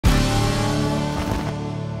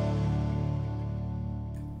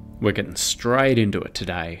We're getting straight into it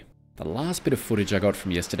today. The last bit of footage I got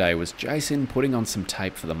from yesterday was Jason putting on some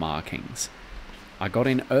tape for the markings. I got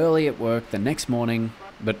in early at work the next morning,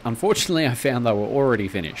 but unfortunately I found they were already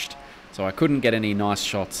finished, so I couldn't get any nice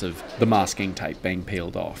shots of the masking tape being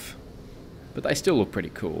peeled off. But they still look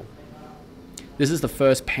pretty cool. This is the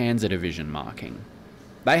first Panzer Division marking.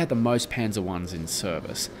 They had the most Panzer ones in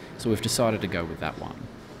service, so we've decided to go with that one.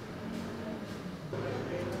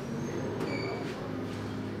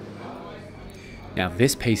 Now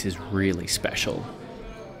this piece is really special.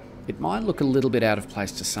 It might look a little bit out of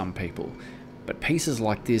place to some people, but pieces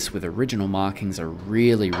like this with original markings are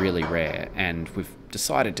really rare, and we've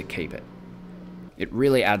decided to keep it. It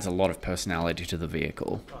really adds a lot of personality to the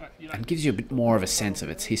vehicle, and gives you a bit more of a sense of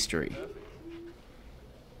its history.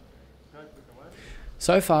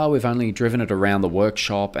 So far we've only driven it around the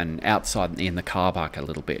workshop and outside in the car park a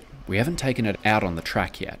little bit. We haven't taken it out on the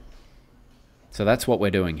track yet. So that's what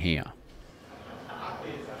we're doing here.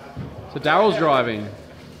 So Daryl's driving.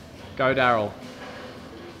 Go Daryl.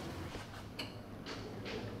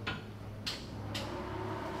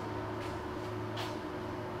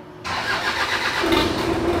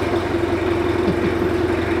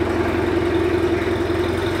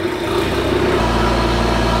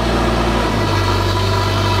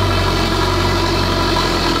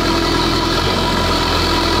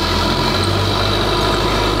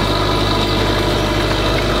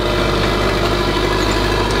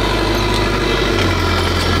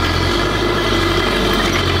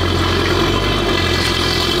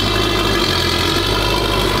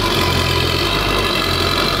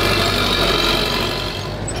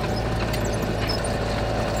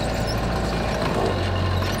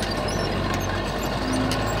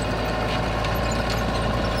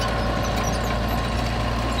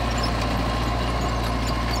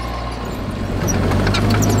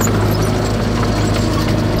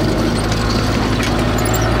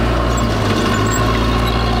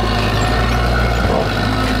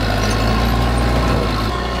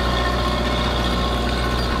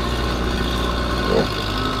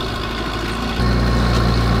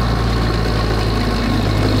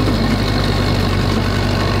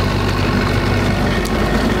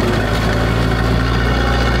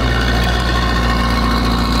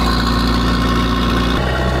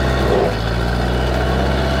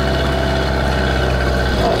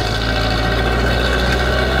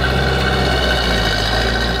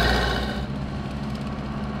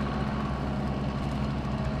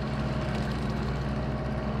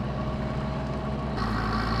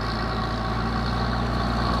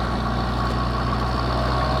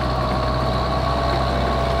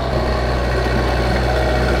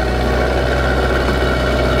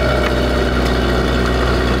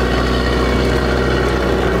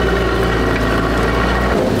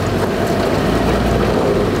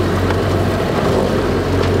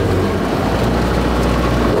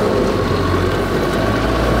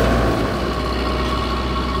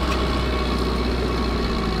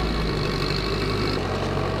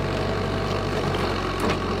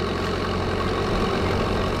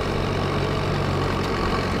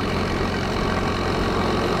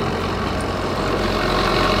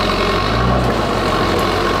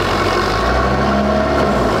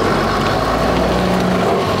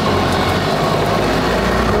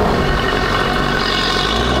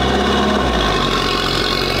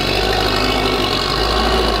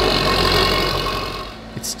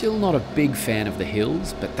 Still not a big fan of the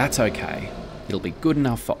hills, but that's okay. It'll be good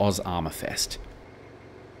enough for Oz Armour Fest.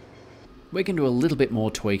 We can do a little bit more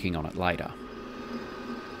tweaking on it later.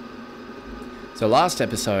 So last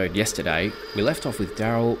episode, yesterday, we left off with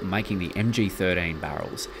Daryl making the MG13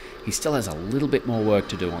 barrels. He still has a little bit more work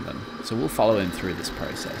to do on them, so we'll follow him through this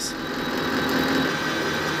process.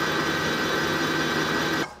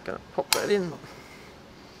 Gonna pop that in.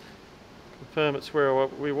 Confirm it's where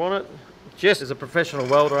we want it. Jess is a professional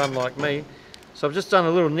welder, unlike me, so I've just done a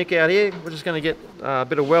little nick out here. We're just going to get a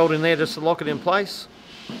bit of weld in there just to lock it in place,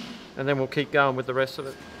 and then we'll keep going with the rest of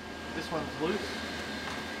it. This one's loose.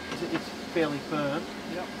 It's fairly firm.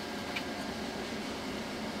 Yep.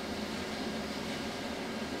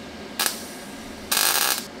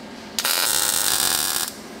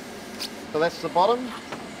 So that's the bottom,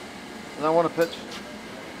 and I want to put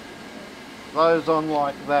those on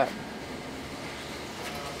like that.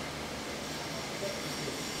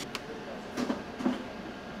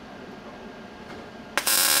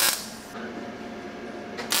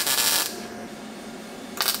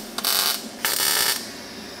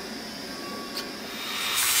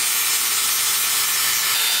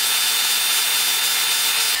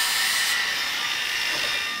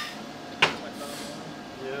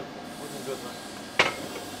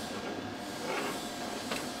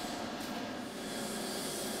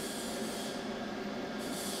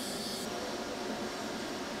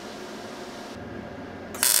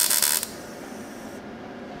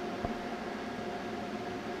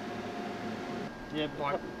 Yeah,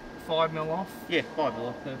 Like 5mm off? Yeah, 5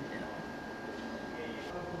 off.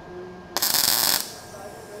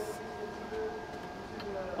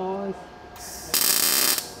 Eyes.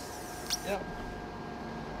 Yep.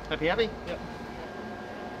 Happy, happy? Yep.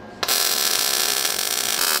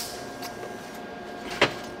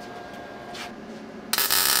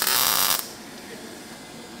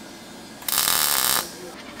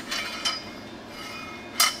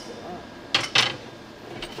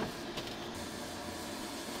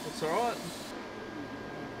 That's alright.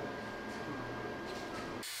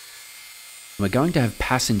 We're going to have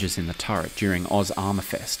passengers in the turret during Oz Armour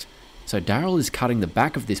Fest, so Daryl is cutting the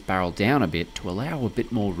back of this barrel down a bit to allow a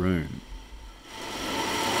bit more room.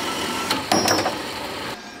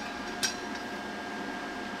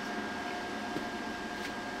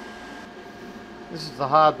 This is the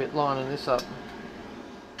hard bit, lining this up.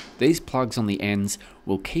 These plugs on the ends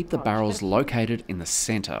will keep the barrels located in the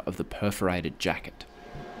centre of the perforated jacket.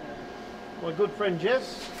 My good friend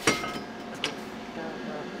Jess.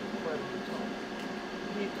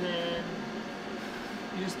 You can...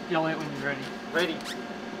 You just yell out when you're ready. Ready.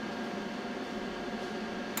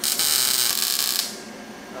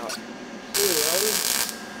 Alright.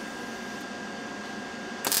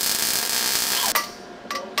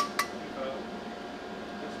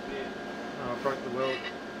 Oh, I broke the weld.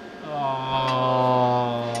 Oh.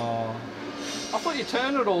 I thought you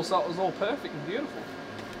turned it all so it was all perfect and beautiful.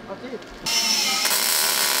 I did.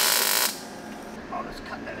 Oh, let's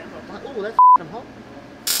cut that out. Oh, that's f***ing hot.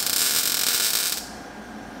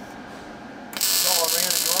 Roll it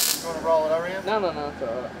around if you want. You want to roll it around? No, it's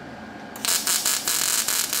alright.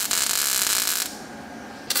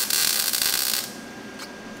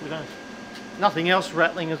 We don't. Nothing else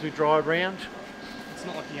rattling as we drive round. It's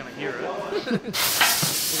not like you're going to hear it.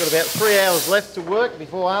 We've got about 3 hours left to work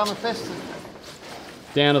before Armour Fest.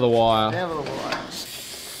 Down to the wire. Down to the wire.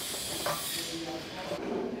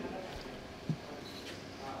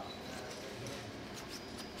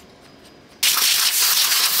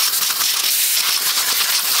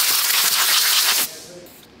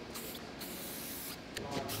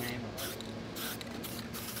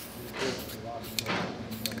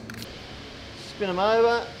 Spin them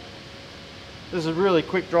over. This is really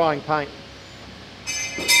quick drying paint.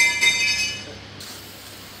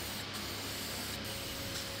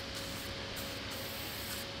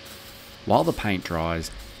 While the paint dries,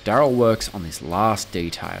 Daryl works on this last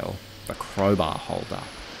detail, the crowbar holder.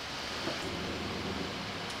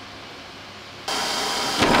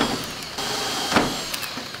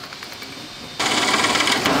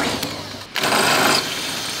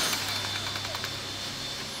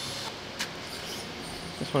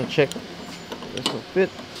 Just want to check this will fit.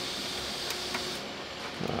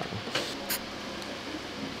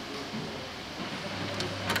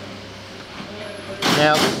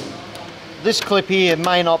 Now, this clip here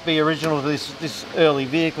may not be original to this early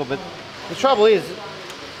vehicle, but the trouble is,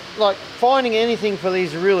 like, finding anything for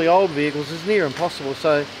these really old vehicles is near impossible.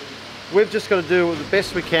 So we've just got to do the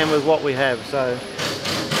best we can with what we have. So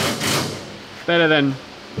Better than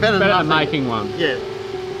nothing. making one. Yeah.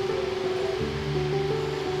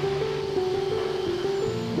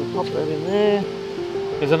 We'll pop that in there.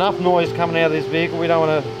 There's enough noise coming out of this vehicle. We don't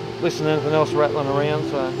want to listen to anything else rattling around.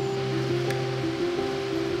 So.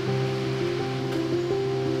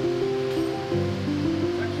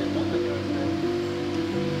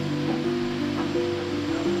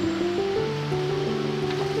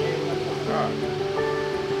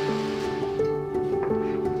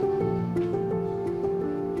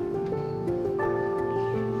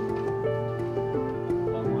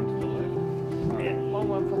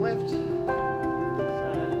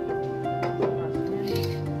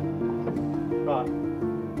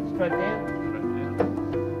 Straight down.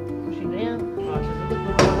 Pushing down. Right, there's a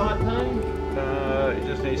little bit of height, Tony. It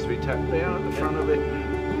just needs to be tapped down at the front of it.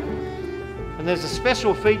 And there's a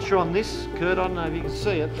special feature on this, Kurt, I don't know if you can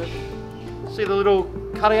see it, but see the little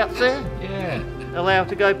cutouts there? Yeah. Allow it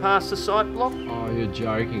to go past the sight block. Oh, you're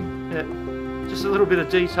joking. Yeah, just a little bit of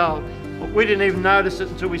detail. We didn't even notice it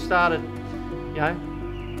until we started, you know,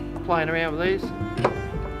 playing around with these.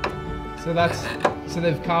 So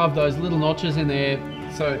they've carved those little notches in there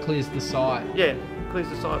so it clears the sight. Yeah, clears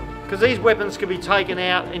the sight. Because these weapons can be taken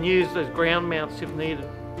out and used as ground mounts if needed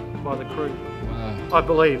by the crew. Wow. I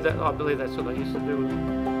believe that's what they used to do with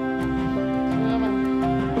them.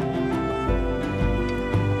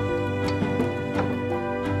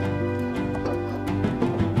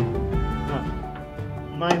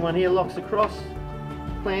 Main one here locks across,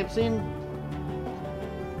 clamps in,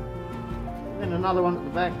 then another one at the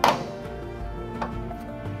back.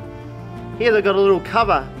 Here they've got a little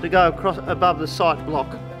cover to go across above the sight block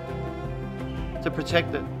to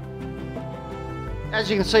protect it. As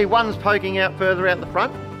you can see, one's poking out further out the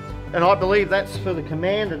front, and I believe that's for the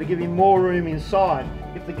commander to give him more room inside.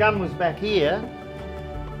 If the gun was back here,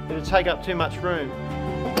 it would take up too much room.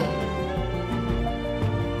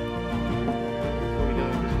 Before we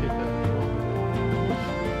go, just keep that.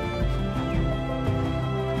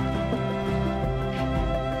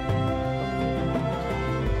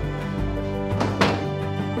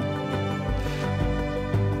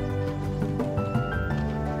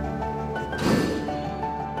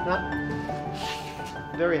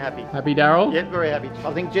 Very happy. Happy, Daryl? Yeah, very happy.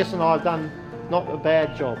 I think Jess and I have done not a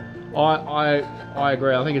bad job. I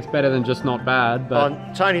agree. I think it's better than just not bad.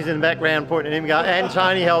 But Tony's in the background pointing at him going, and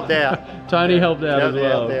Tony helped out. Tony helped out as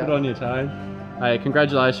well. Helped out. Good on you, Tony. Hey,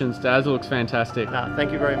 congratulations, Daz. It looks fantastic. No,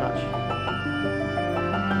 thank you very much.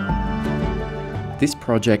 This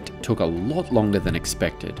project took a lot longer than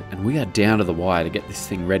expected, and we are down to the wire to get this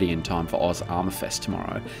thing ready in time for Oz Armour Fest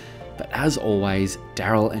tomorrow. But as always,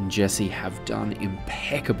 Daryl and Jesse have done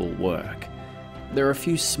impeccable work. There are a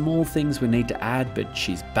few small things we need to add, but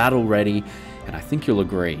she's battle ready, and I think you'll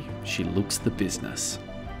agree, she looks the business.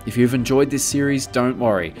 If you've enjoyed this series, don't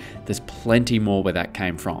worry, there's plenty more where that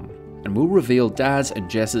came from, and we'll reveal Daz and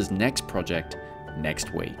Jess's next project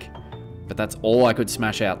next week. But that's all I could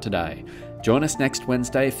smash out today. Join us next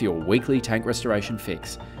Wednesday for your weekly tank restoration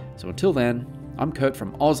fix. So until then, I'm Kurt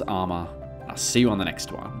from Oz Armour, and I'll see you on the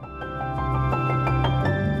next one.